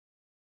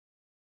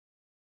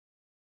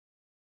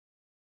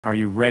Are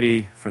you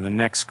ready for the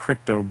next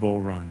crypto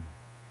bull run?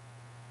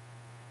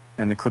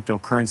 And the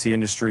cryptocurrency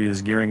industry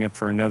is gearing up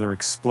for another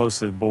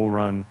explosive bull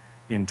run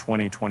in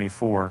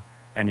 2024,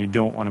 and you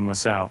don't want to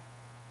miss out.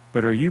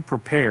 But are you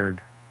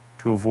prepared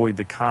to avoid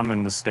the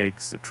common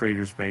mistakes that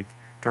traders make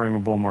during a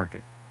bull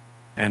market?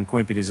 And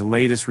Coinpedia's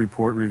latest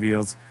report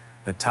reveals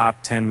the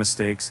top 10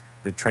 mistakes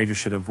that traders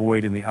should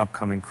avoid in the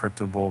upcoming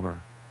crypto bull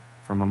run.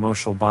 From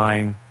emotional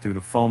buying due to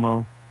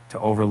FOMO to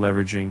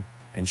over-leveraging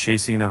and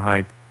chasing the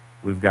hype,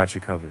 we've got you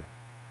covered.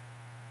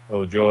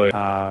 Oh, joy.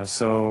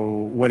 So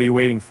what are you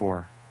waiting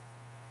for?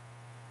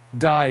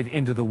 Dive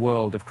into the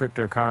world of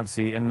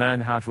cryptocurrency and learn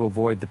how to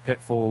avoid the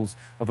pitfalls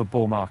of a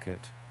bull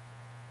market.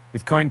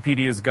 With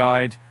Coinpedia's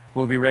guide,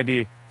 we'll be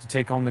ready to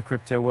take on the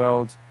crypto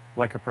world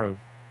like a pro.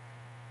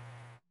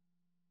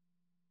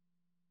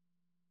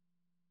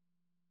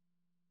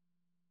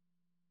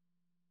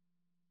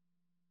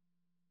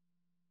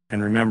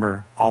 And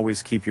remember,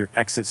 always keep your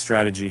exit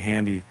strategy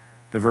handy,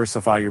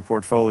 diversify your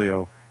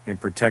portfolio, and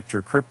protect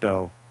your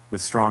crypto with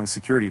strong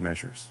security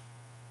measures.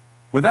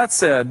 With that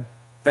said,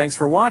 thanks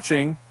for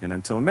watching, and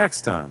until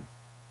next time.